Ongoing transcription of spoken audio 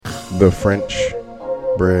the French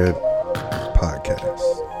Bread Podcast.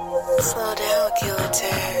 Slow down, kill a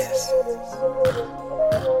task.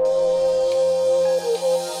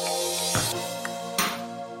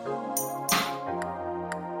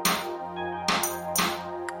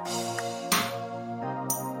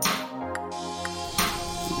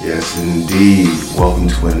 Yes, indeed. Welcome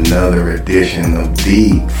to another edition of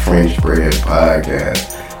the French Bread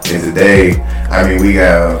Podcast. And today, we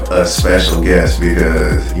got a special guest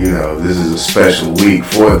because, this is a special week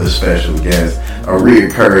for the special guest, a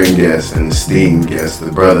reoccurring guest, an esteemed guest,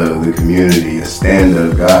 the brother of the community, a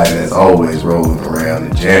stand-up guy that's always rolling around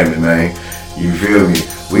and jamming, man. You feel me?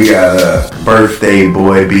 We got a birthday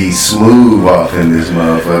boy B Smooth off in this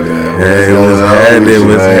motherfucker. Hey,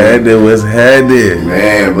 what's happening?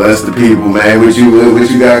 Man, bless the people, man. What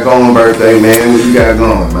you got going, birthday, man? What you got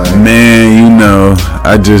going, man? Man,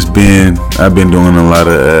 I've been doing a lot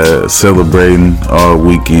of celebrating all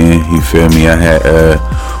weekend. You feel me? I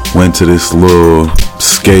had went to this little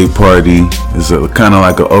skate party. It's kind of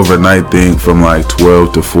like an overnight thing from like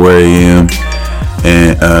 12 to 4 a.m.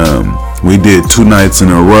 And we did 2 nights in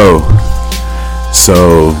a row.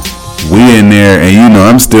 So we in there, and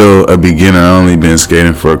I'm still a beginner. I only been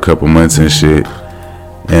skating for a couple months and shit.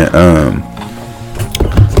 And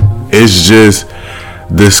it's just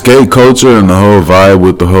the skate culture and the whole vibe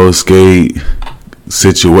with the whole skate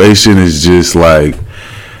situation is just like,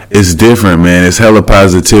 it's different, man. It's hella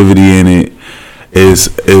positivity in it.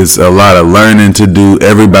 It's a lot of learning to do.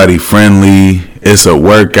 Everybody friendly. It's a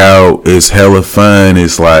workout. It's hella fun.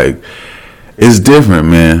 It's like, it's different,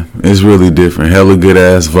 man. It's really different. Hella good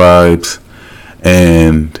ass vibes.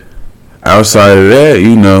 And outside of that,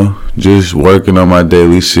 just working on my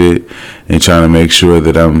daily shit and trying to make sure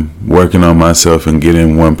that I'm working on myself and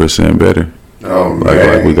getting 1% better. Oh,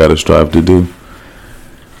 man. Like we gotta strive to do.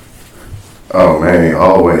 Oh, man.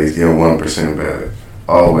 Always get 1% better.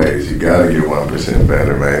 Always. You gotta get 1%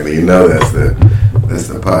 better, man. That's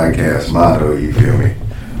the podcast motto, you feel me?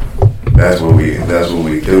 That's what we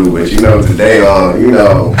do. But today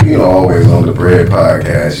always on the Bread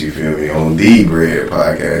Podcast, you feel me? On the Bread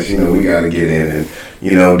Podcast, we gotta get in and,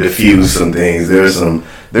 diffuse some things. There's some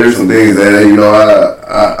things that,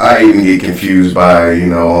 I even get confused by,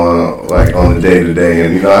 on the day to day.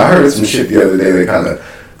 And, I heard some shit the other day that kind of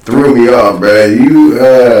threw me off, bro.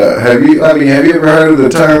 Have you ever heard of the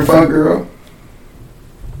term fuck girl?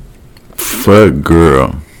 Fuck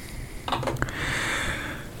girl.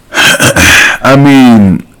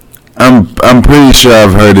 I'm pretty sure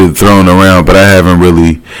I've heard it thrown around, but I haven't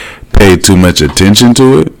really paid too much attention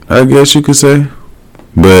to it, I guess you could say.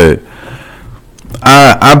 But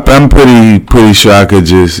I'm pretty sure I could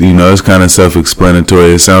just, it's kind of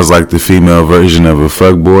self-explanatory. It sounds like the female version of a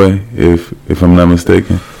fuckboy, if I'm not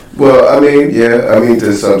mistaken. Well,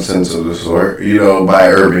 to some sense of the sort, by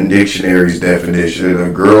Urban Dictionary's definition,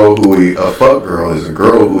 a fuck girl is a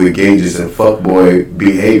girl who engages in fuckboy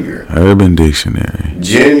behavior. Urban Dictionary.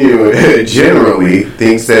 Generally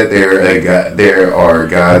thinks that there are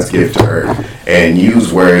God's gift to her, and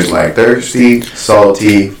use words like thirsty,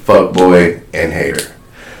 salty, fuckboy, and hater.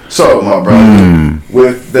 So, my brother,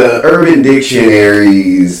 with the Urban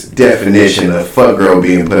Dictionary's definition of fuck girl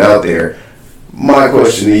being put out there, my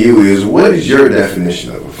question to you is, what is your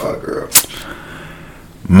definition of a fuck girl?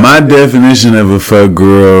 My definition of a fuck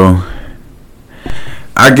girl,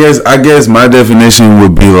 I guess my definition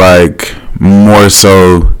would be like more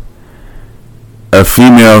so a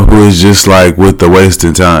female who is just like with the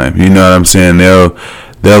wasted time. You know what I'm saying?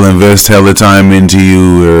 They'll invest hella time into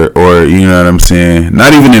you, or you know what I'm saying?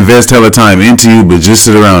 Not even invest hella time into you, but just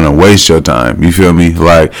sit around and waste your time. You feel me?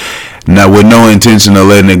 Like, not with no intention of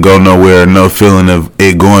letting it go nowhere, no feeling of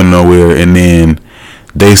it going nowhere, and then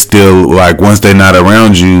they still, like, once they not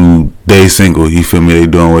around you, they single. You feel me? They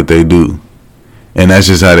doing what they do. And that's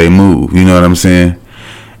just how they move. You know what I'm saying?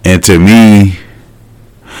 And to me,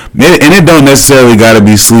 and it don't necessarily got to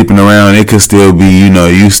be sleeping around. It could still be,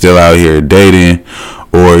 you still out here dating,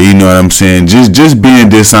 or, you know what I'm saying, just being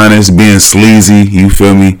dishonest, being sleazy, you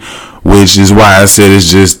feel me? Which is why I said it's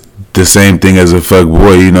just the same thing as a fuck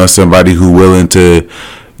boy, somebody who willing to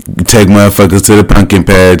take motherfuckers to the pumpkin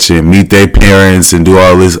patch and meet their parents and do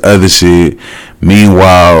all this other shit.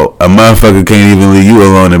 Meanwhile, a motherfucker can't even leave you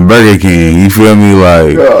alone in Burger King. You feel me?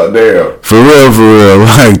 Like, God damn. For real.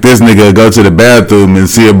 Like, this nigga go to the bathroom and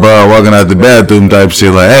see a broad walking out the bathroom type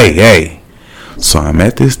shit. Like, hey. So I'm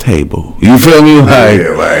at this table. You feel me?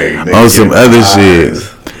 Like on some other shit.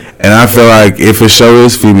 And I feel like if a show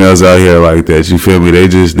is females out here like that, you feel me?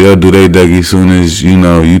 They'll do their Dougie soon as, you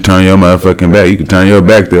turn your motherfucking back. You can turn your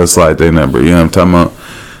back, they'll slide their number. You know what I'm talking about?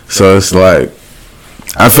 So it's like,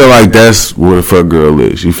 I feel like that's what a fuck girl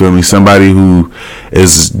is. You feel me? Somebody who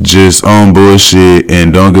is just on bullshit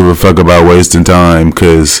and don't give a fuck about wasting time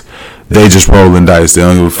because they just rolling dice. They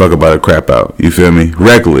don't give a fuck about a crap out. You feel me?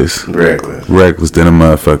 Reckless than a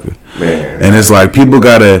motherfucker. Man. And it's like people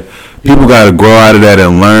gotta grow out of that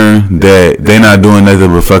and learn that they not doing nothing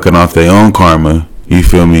but fucking off their own karma. You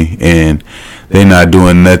feel me? And they not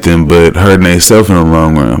doing nothing but hurting themselves in the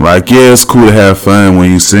long run. Like, yeah, it's cool to have fun when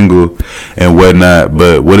you single and whatnot,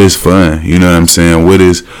 but what is fun? You know what I'm saying?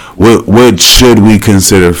 What should we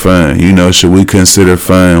consider fun? You know, should we consider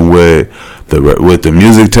fun what the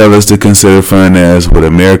music tell us to consider fun as, what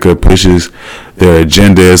America pushes their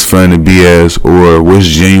agenda as fun to be as, or what's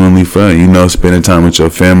genuinely fun? You know, spending time with your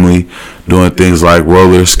family, doing things like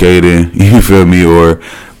roller skating, you feel me, or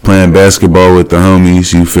playing basketball with the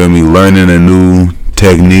homies, you feel me, learning a new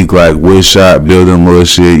technique like wood shop, building little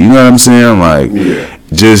shit, you know what I'm saying? Like, yeah.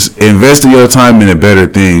 Just investing your time into better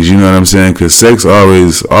things, you know what I'm saying? Because sex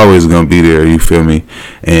always gonna be there, you feel me?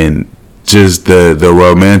 And just the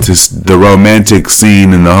romantic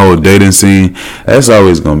scene and the whole dating scene, that's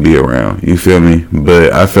always gonna be around, you feel me?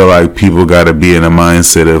 But I feel like people gotta be in a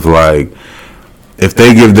mindset of like, if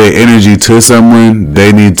they give their energy to someone,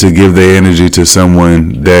 they need to give their energy to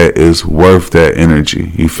someone that is worth that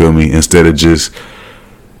energy. You feel me? Instead of just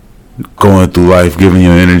going through life giving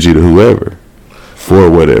your energy to whoever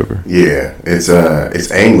for whatever. Yeah, it's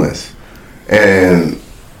aimless. And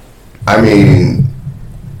I mean,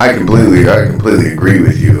 I completely agree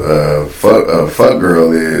with you. A fuck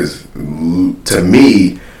girl is, to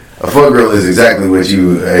me, a fuck girl is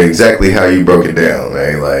exactly how you broke it down,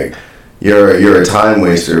 right? Like, you're a time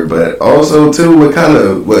waster, but also too, what kind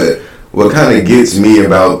of gets me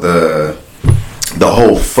about the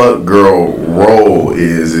whole fuck girl role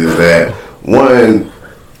is that, one,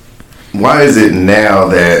 why is it now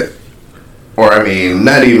that, or I mean,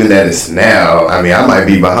 not even that it's now. I mean, I might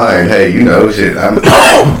be behind. Hey, you know, shit. I'm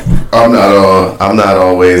not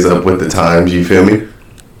always up with the times. You feel me?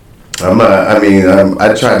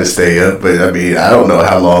 I try to stay up, but I mean, I don't know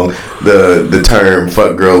how long the term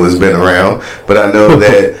 "fuck girl" has been around, but I know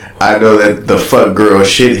that the fuck girl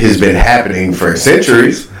shit has been happening for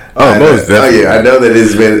centuries. Most definitely. I know that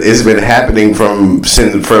it's been happening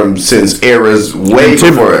since eras way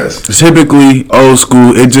before us. Typically, old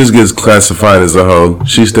school, it just gets classified as a hoe.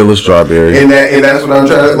 She's still a strawberry, and that's what I'm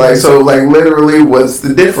trying to like. So like, literally, what's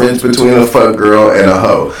the difference between a fuck girl and a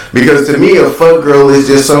hoe? Because to me, a fuck girl is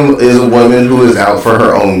a woman who is out for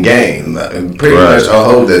her own gain, pretty much a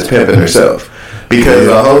hoe that's pimping herself. Because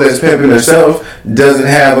a hoe that's pimping herself doesn't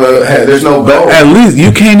there's no goal. But at least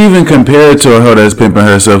you can't even compare it to a hoe that's pimping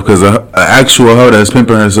herself, because an actual hoe that's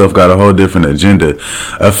pimping herself got a whole different agenda.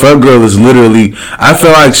 A fuck girl is literally, I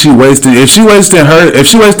feel like if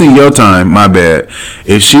she's wasting your time, my bad.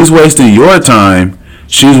 If she's wasting your time,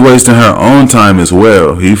 she's wasting her own time as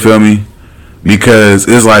well. You feel me? Because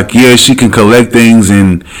it's like, yeah, she can collect things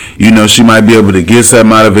and, you know, she might be able to get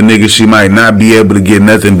something out of a nigga. She might not be able to get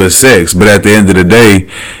nothing but sex. But at the end of the day,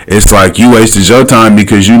 it's like you wasted your time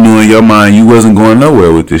because you knew in your mind you wasn't going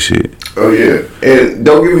nowhere with this shit. Oh, yeah. And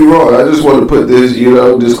don't get me wrong. I just want to put this,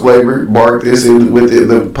 disclaimer, mark this in with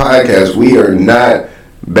the podcast. We are not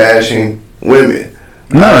bashing women.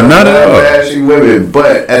 No, not at all. Bashing women.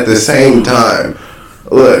 But at the same time,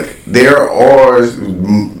 look, there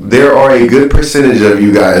are a good percentage of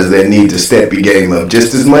you guys that need to step your game up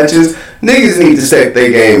just as much as niggas need to step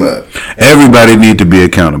their game up. Everybody need to be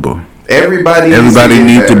accountable. Everybody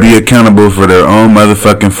need to be accountable for their own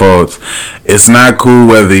motherfucking faults. It's not cool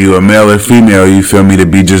whether you're a male or female, you feel me, to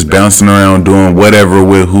be just bouncing around doing whatever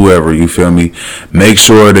with whoever, you feel me. Make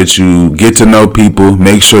sure that you get to know people.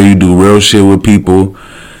 Make sure you do real shit with people.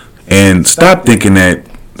 And stop thinking that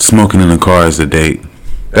smoking in the car is a date.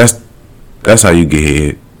 That's how you get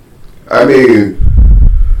head. I mean,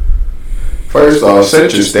 first off,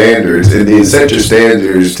 set your standards, and then set your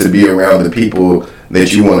standards to be around the people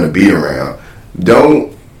that you want to be around.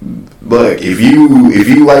 Don't look, if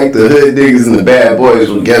you like the hood niggas and the bad boys,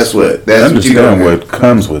 well, guess what? That's what you understand what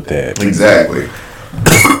comes with that. Exactly.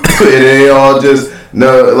 It ain't all just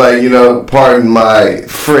pardon my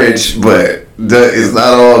French, but it's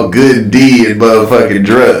not all good D and motherfucking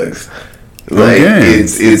drugs. Like,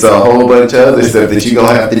 it's a whole bunch of other stuff that you're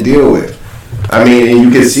going to have to deal with. I mean, and you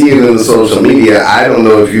can see it in the social media. I don't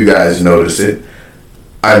know if you guys notice it.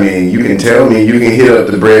 I mean, you can tell me, you can hit up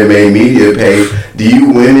the Bread Made Media page. Do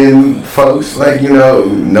you women folks,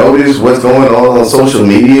 notice what's going on social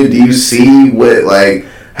media? Do you see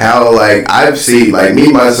how I've seen,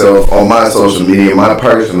 me, myself, on my social media, my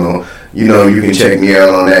personal, you know, you can check me out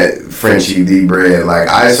on that Frenchie D Bread. Like,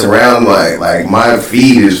 I surround, like my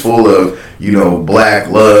feed is full of, you know, black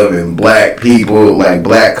love and black people, like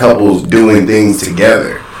black couples doing things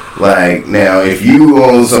together. Like, now, if you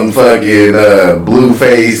on some fucking blue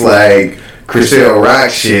face, like, Chriselle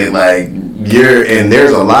Rock shit, like, and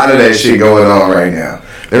there's a lot of that shit going on right now.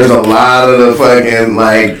 There's a lot of the fucking,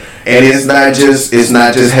 like, and it's not just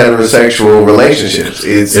heterosexual relationships.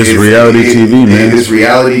 It's reality TV, man. It's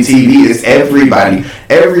reality TV. It's everybody.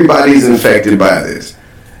 Everybody's infected by this.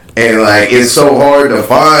 And, like, it's so hard to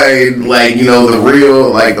find, like, you know, the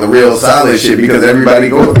real solid shit because everybody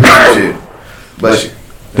goes through that shit. Bless you.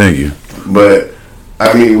 Thank you. But,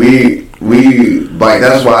 I mean, we like,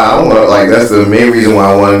 that's why I want, like, that's the main reason why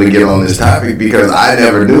I wanted to get on this topic, because I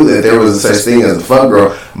never knew that there was such thing as a fuck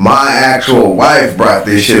girl. My actual wife brought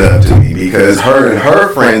this shit up to me because her and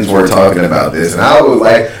her friends were talking about this, and I was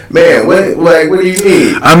like, man, what do you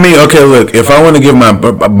mean? I mean, okay, look, if I want to give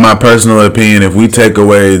my personal opinion, if we take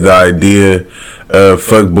away the idea of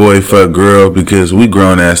fuck boy, fuck girl, because we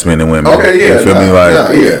grown ass men and women. Okay, yeah. You feel me?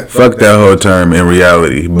 Like, fuck that whole term in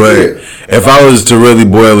reality. But if I was to really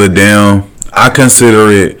boil it down, I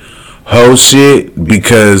consider it hoe shit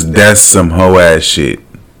because that's some hoe ass shit.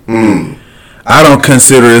 I don't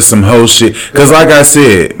consider it some hoe shit. Because like I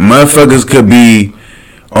said, motherfuckers could be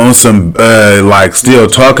on some, like, still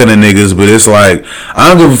talking to niggas, but it's like, I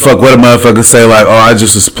don't give a fuck what a motherfucker say, like, oh, I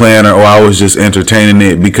just was playing or I was just entertaining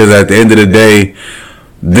it, because at the end of the day,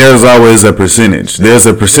 there's always a percentage. There's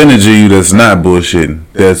a percentage of you that's not bullshitting,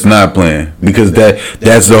 that's not playing, because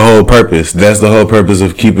that's the whole purpose. That's the whole purpose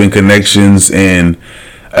of keeping connections and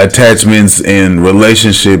attachments and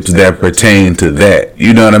relationships that pertain to that.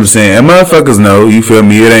 You know what I'm saying? And motherfuckers know, you feel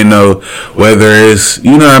me? It ain't no whether it's,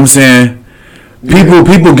 you know what I'm saying?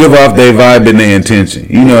 People give off their vibe and their intention.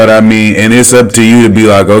 You know what I mean? And it's up to you to be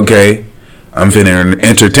like, okay, I'm finna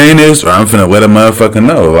entertain this, or I'm finna let a motherfucker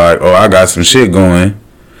know, like, oh, I got some shit going,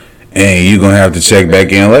 and you gonna have to check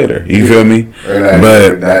back in later. You feel me?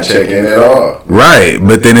 But not check in at all. Right.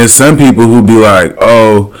 But then there's some people who be like,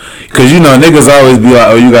 oh, because, you know, niggas always be like,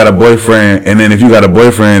 oh, you got a boyfriend, and then if you got a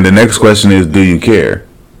boyfriend, the next question is, do you care?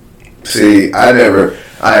 See,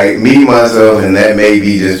 me, myself, and that may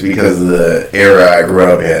be just because of the era I grew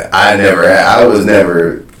up in. I was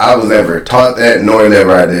never taught that, nor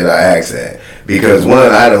never did I ask that. Because,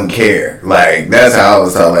 one, I don't care. Like, that's how I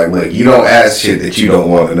was taught. Like, look, you don't ask shit that you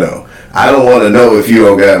don't want to know. I don't want to know if you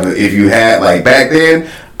had, like, back then,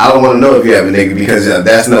 I don't want to know if you have a nigga, because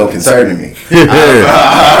that's no concern to me.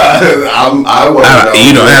 I want to know.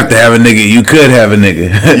 You don't have to have a nigga. You could have a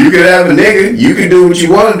nigga. You could have a nigga. You can do what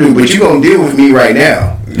you want to do, but you going to deal with me right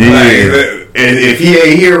now. Yeah. Like, and if he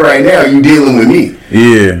ain't here right now, you dealing with me.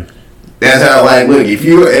 Yeah. That's how, like, look, if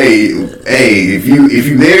you there, you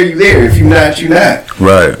there. If you not, you not.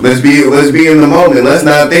 Right. Let's be in the moment. Let's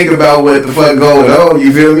not think about what the fuck going on.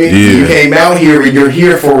 You feel me? Yeah. You came out here and you're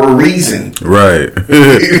here for a reason. Right.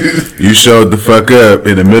 You showed the fuck up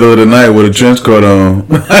in the middle of the night with a trench coat on.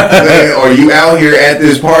 Or you out here at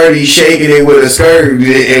this party shaking it with a skirt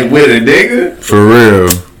and with a nigga? For real.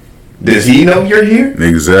 Does he know you're here?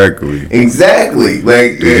 Exactly.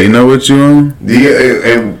 Like, does he know what you on?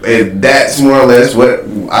 And that's more or less what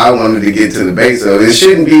I wanted to get to the base of. It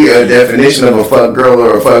shouldn't be a definition of a fuck girl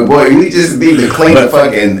or a fuck boy. We just need to clean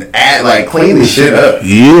clean this shit up.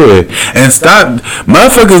 Yeah, and stop.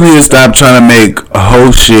 Motherfuckers need to stop trying to make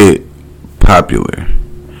whole shit popular.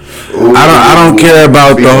 Ooh, I don't care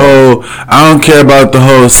about the whole. I don't care about the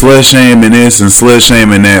whole slut shaming this and slut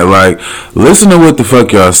shaming that. Like, listen to what the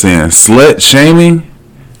fuck y'all saying. Slut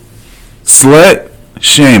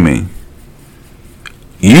shaming.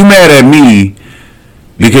 You mad at me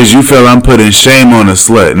because you feel I'm putting shame on a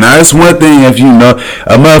slut. Now, it's one thing if you know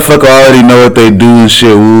a motherfucker already know what they do and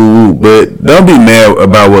shit. Woo, but don't be mad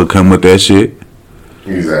about what come with that shit.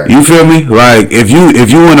 Exactly. You feel me? Like, if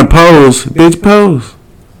you want to pose, bitch, pose.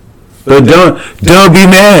 But don't be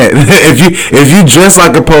mad. If you dress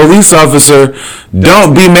like a police officer,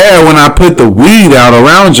 don't be mad when I put the weed out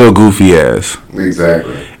around your goofy ass.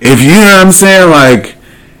 Exactly. If you know what I'm saying, like,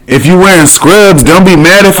 if you wearing scrubs, don't be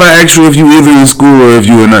mad if I ask you if you either in school or if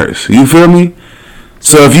you a nurse. You feel me?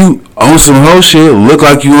 So if you own some hoe shit, look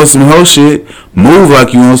like you own some hoe shit, move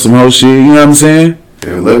like you own some hoe shit, you know what I'm saying? If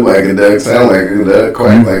it look like a duck, sound like a duck,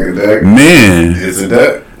 quack like a duck. Man. It's a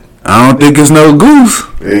duck. I don't think it's no goose.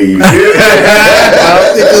 Hey, I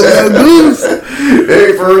don't think it's no goose.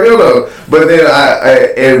 Hey, for real though. But then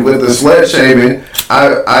and with the slut shaming,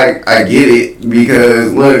 I get it,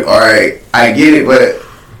 because look, all right, I get it, but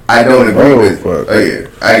I don't agree with it. Oh, yeah.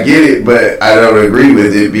 I get it, but I don't agree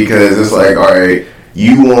with it, because it's like, all right,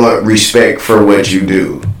 you want respect for what you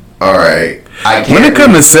do. All right. When it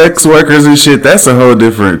comes to sex workers and shit, that's a whole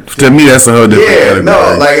different. To me, that's a whole different. Yeah, category.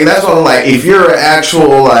 no, like that's what I'm like. If you're an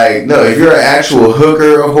actual if you're an actual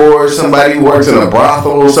hooker, a whore, somebody who works in a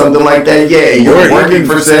brothel or something like that, yeah, you're working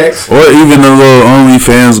for sex. Or even the little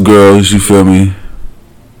OnlyFans girls, you feel me?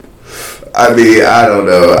 I mean, I don't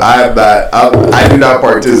know. I do not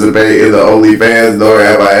participate in the OnlyFans, nor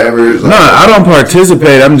have I ever. No, I don't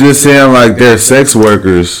participate. I'm just saying, like, they're sex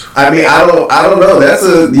workers. I mean, I don't know.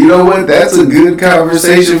 You know what? That's a good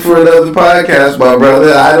conversation for another podcast, my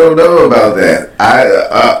brother. I don't know about that.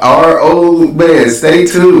 Our old man, stay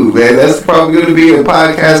tuned, man. That's probably going to be a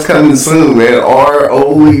podcast coming soon, man. Our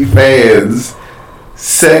OnlyFans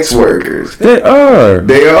sex workers. They are.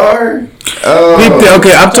 They are?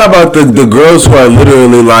 Okay, I'm talking about the girls who are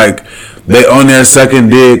literally like, they on there sucking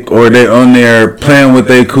dick, or they on there playing with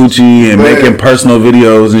their coochie and making personal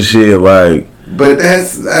videos and shit, like. But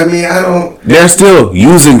that's, I mean, I don't. They're still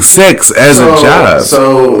using sex as a job.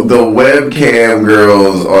 So the webcam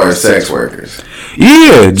girls are sex workers.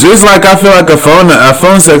 Yeah, just like I feel like a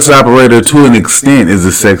phone sex operator to an extent is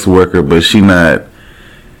a sex worker, but she not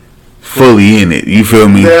fully in it. You feel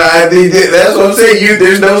me? Yeah, I think that's what I'm saying.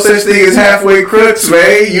 There's no such thing as halfway crooks,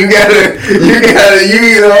 man. You gotta.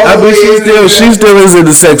 I mean, she still is in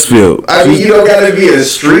the sex field. I mean, you don't gotta be a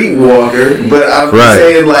streetwalker, but I'm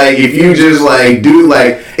saying, like, if you just like do,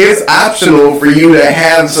 like, it's optional for you to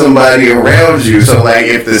have somebody around you. So, like,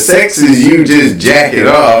 if the sex is you just jacking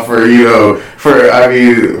off, or for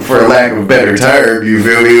lack of a better term, you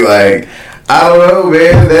feel me? Like, I don't know,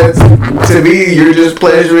 man. That's, to me, you're just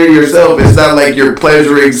pleasuring yourself. It's not like you're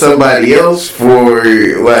pleasuring somebody else for,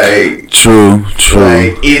 like... True.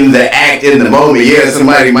 Like, in the act, in the moment. Yeah,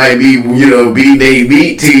 somebody might be, beating their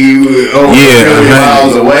meat to you over 1,000,000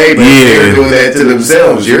 miles away, but they're doing that to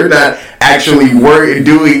themselves. You're not actually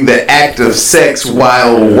doing the act of sex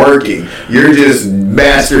while working. You're just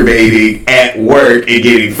masturbating at work and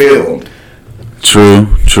getting filmed.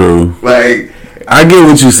 True. Like... I get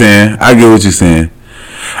what you're saying. That's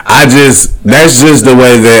just the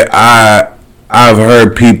way that I've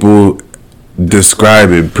heard people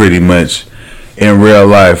describe it pretty much in real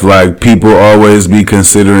life. Like, people always be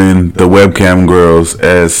considering the webcam girls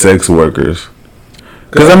as sex workers.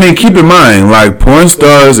 Because, I mean, keep in mind, like, porn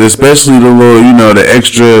stars, especially the little, the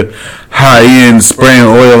extra high-end spraying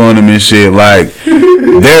oil on them and shit, like,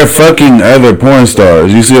 they're fucking other porn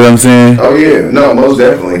stars. You see what I'm saying? Oh, yeah. No, most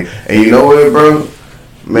definitely. And you know what, bro?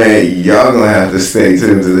 Man, y'all gonna have to stay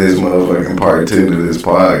tuned to this motherfucking part 2 to this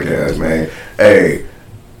podcast, man. Hey,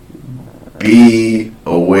 be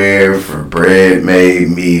aware for Bread Made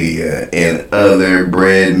Media and other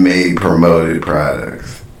Bread Made promoted products.